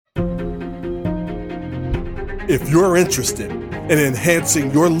If you're interested in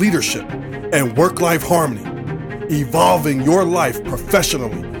enhancing your leadership and work-life harmony, evolving your life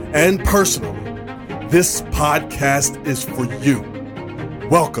professionally and personally, this podcast is for you.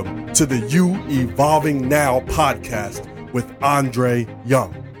 Welcome to the You Evolving Now podcast with Andre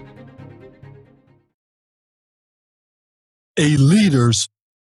Young. A leader's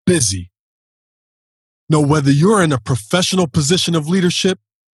busy. Now, whether you're in a professional position of leadership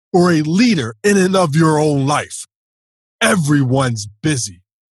or a leader in and of your own life, everyone's busy.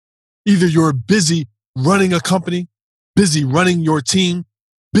 Either you're busy running a company, busy running your team,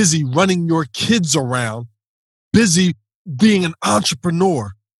 busy running your kids around, busy being an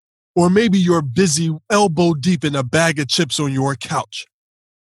entrepreneur, or maybe you're busy elbow deep in a bag of chips on your couch.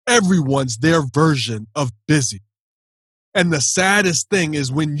 Everyone's their version of busy. And the saddest thing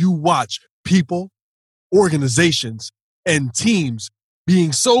is when you watch people, organizations, and teams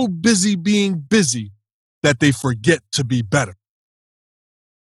being so busy being busy that they forget to be better.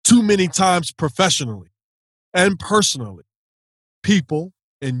 Too many times professionally and personally, people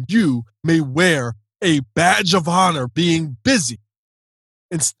and you may wear a badge of honor being busy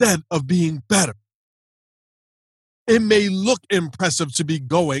instead of being better. It may look impressive to be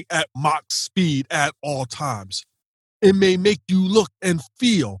going at Mach speed at all times. It may make you look and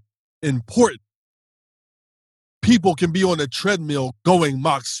feel important. People can be on a treadmill going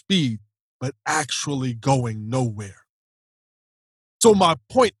Mach speed, but actually going nowhere. So my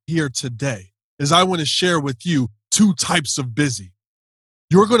point here today is I want to share with you two types of busy.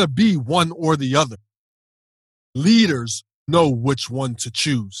 You're going to be one or the other. Leaders know which one to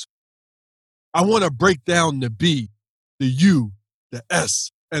choose. I want to break down the B, the U, the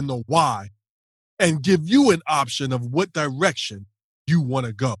S, and the Y, and give you an option of what direction you want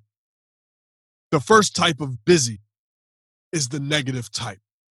to go. The first type of busy is the negative type.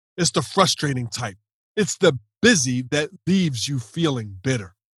 It's the frustrating type. It's the busy that leaves you feeling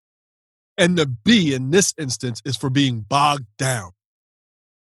bitter. And the B in this instance is for being bogged down.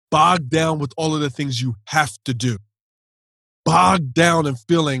 Bogged down with all of the things you have to do. Bogged down and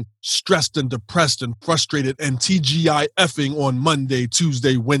feeling stressed and depressed and frustrated and TGIFing on Monday,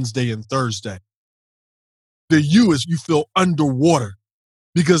 Tuesday, Wednesday, and Thursday. The U is you feel underwater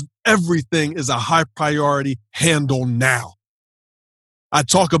because everything is a high priority handle now. I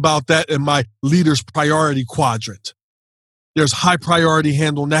talk about that in my leader's priority quadrant. There's high priority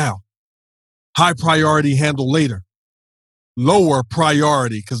handle now, high priority handle later, lower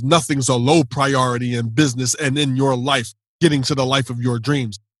priority, because nothing's a low priority in business and in your life, getting to the life of your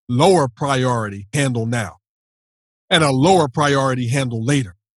dreams. Lower priority handle now, and a lower priority handle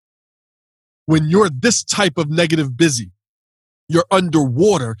later. When you're this type of negative busy, you're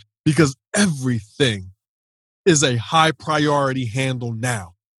underwater because everything is a high priority handle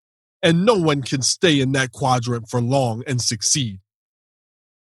now. And no one can stay in that quadrant for long and succeed.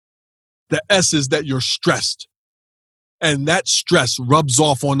 The S is that you're stressed. And that stress rubs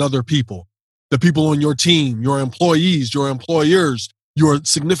off on other people. The people on your team, your employees, your employers, your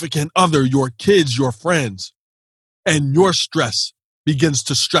significant other, your kids, your friends. And your stress begins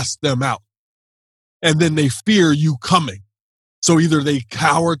to stress them out. And then they fear you coming. So either they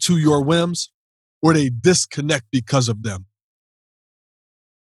cower to your whims or they disconnect because of them.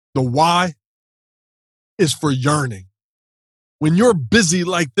 The Y is for yearning. When you're busy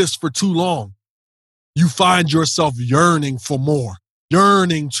like this for too long, you find yourself yearning for more,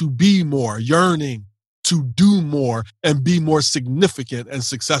 yearning to be more, yearning to do more and be more significant and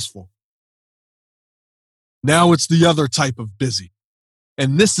successful. Now it's the other type of busy.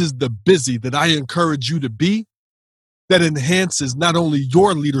 And this is the busy that I encourage you to be, that enhances not only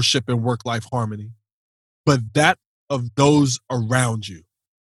your leadership and work-life harmony, but that of those around you.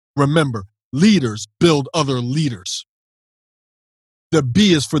 Remember, leaders build other leaders. The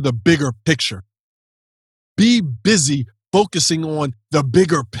B is for the bigger picture. Be busy focusing on the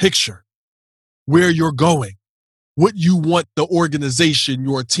bigger picture, where you're going, what you want the organization,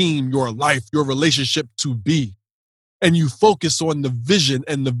 your team, your life, your relationship to be. And you focus on the vision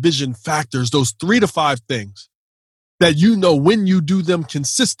and the vision factors, those 3 to 5 things that you know when you do them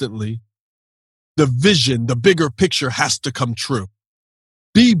consistently, the vision, the bigger picture has to come true.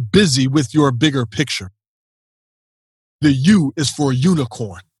 Be busy with your bigger picture. The U is for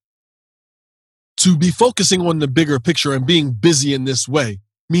unicorn. To be focusing on the bigger picture and being busy in this way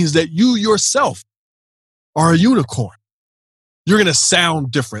means that you yourself are a unicorn. You're going to sound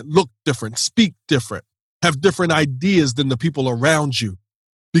different, look different, speak different, have different ideas than the people around you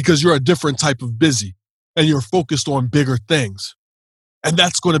because you're a different type of busy and you're focused on bigger things. And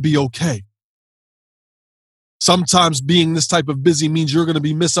that's going to be okay. Sometimes being this type of busy means you're going to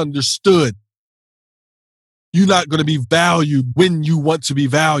be misunderstood. You're not going to be valued when you want to be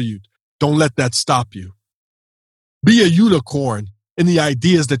valued. Don't let that stop you. Be a unicorn in the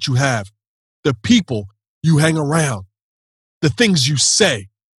ideas that you have, the people you hang around, the things you say,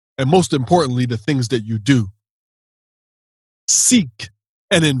 and most importantly, the things that you do. Seek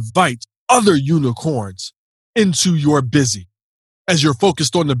and invite other unicorns into your busy as you're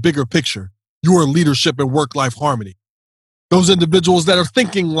focused on the bigger picture, your leadership and work-life harmony. Those individuals that are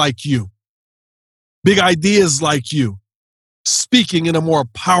thinking like you, big ideas like you, speaking in a more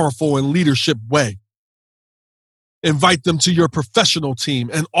powerful and leadership way. Invite them to your professional team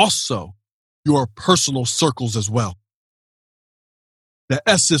and also your personal circles as well. The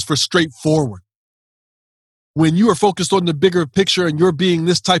S is for straightforward. When you are focused on the bigger picture and you're being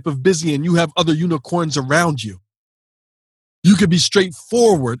this type of busy and you have other unicorns around you, you can be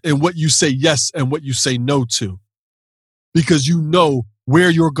straightforward in what you say yes and what you say no to, because you know where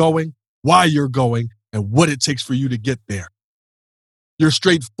you're going, why you're going, and what it takes for you to get there. You're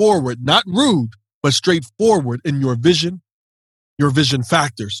straightforward, not rude, but straightforward in your vision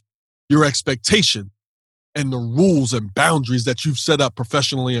factors, your expectation, and the rules and boundaries that you've set up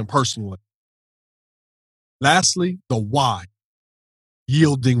professionally and personally. Lastly, the why,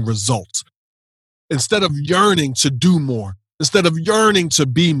 yielding results. Instead of yearning to do more, instead of yearning to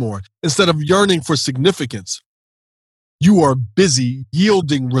be more, instead of yearning for significance, you are busy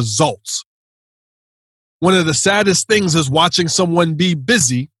yielding results. One of the saddest things is watching someone being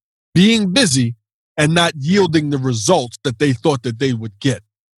busy, and not yielding the results that they thought that they would get.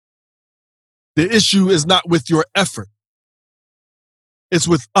 The issue is not with your effort. It's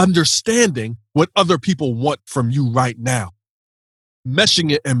with understanding what other people want from you right now.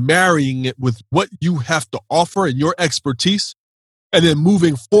 Meshing it and marrying it with what you have to offer and your expertise, and then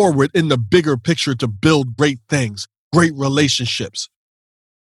moving forward in the bigger picture to build great things, great relationships.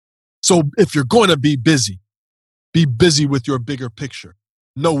 So if you're going to be busy with your bigger picture.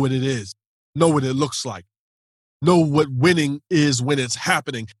 Know what it is. Know what it looks like. Know what winning is when it's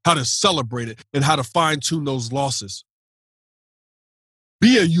happening, how to celebrate it, and how to fine-tune those losses.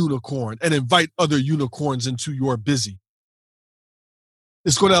 Be a unicorn and invite other unicorns into your busy.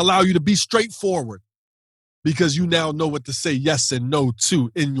 It's going to allow you to be straightforward because you now know what to say yes and no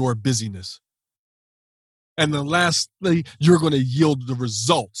to in your busyness. And then lastly, you're going to yield the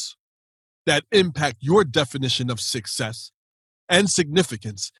results that impact your definition of success and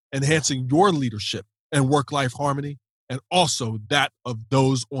significance, enhancing your leadership and work-life harmony, and also that of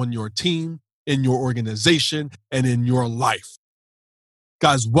those on your team, in your organization, and in your life.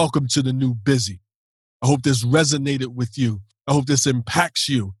 Guys, welcome to the new busy. I hope this resonated with you. I hope this impacts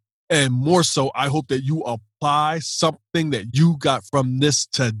you. And more so, I hope that you apply something that you got from this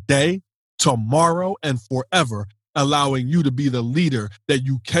today, tomorrow, and forever, allowing you to be the leader that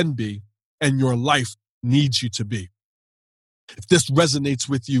you can be and your life needs you to be. If this resonates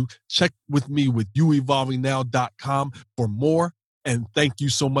with you, check with me with youevolvingnow.com for more. And thank you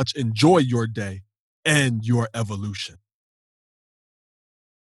so much. Enjoy your day and your evolution.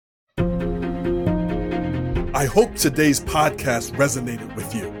 I hope today's podcast resonated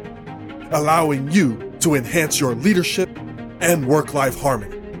with you, allowing you to enhance your leadership and work-life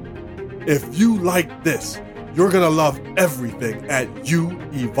harmony. If you like this, you're going to love everything at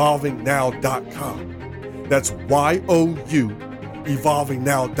youevolvingnow.com. That's YOU,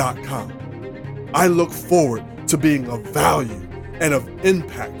 evolvingnow.com. I look forward to being of value and of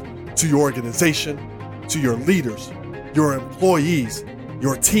impact to your organization, to your leaders, your employees,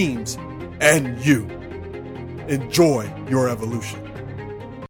 your teams, and you. Enjoy your evolution.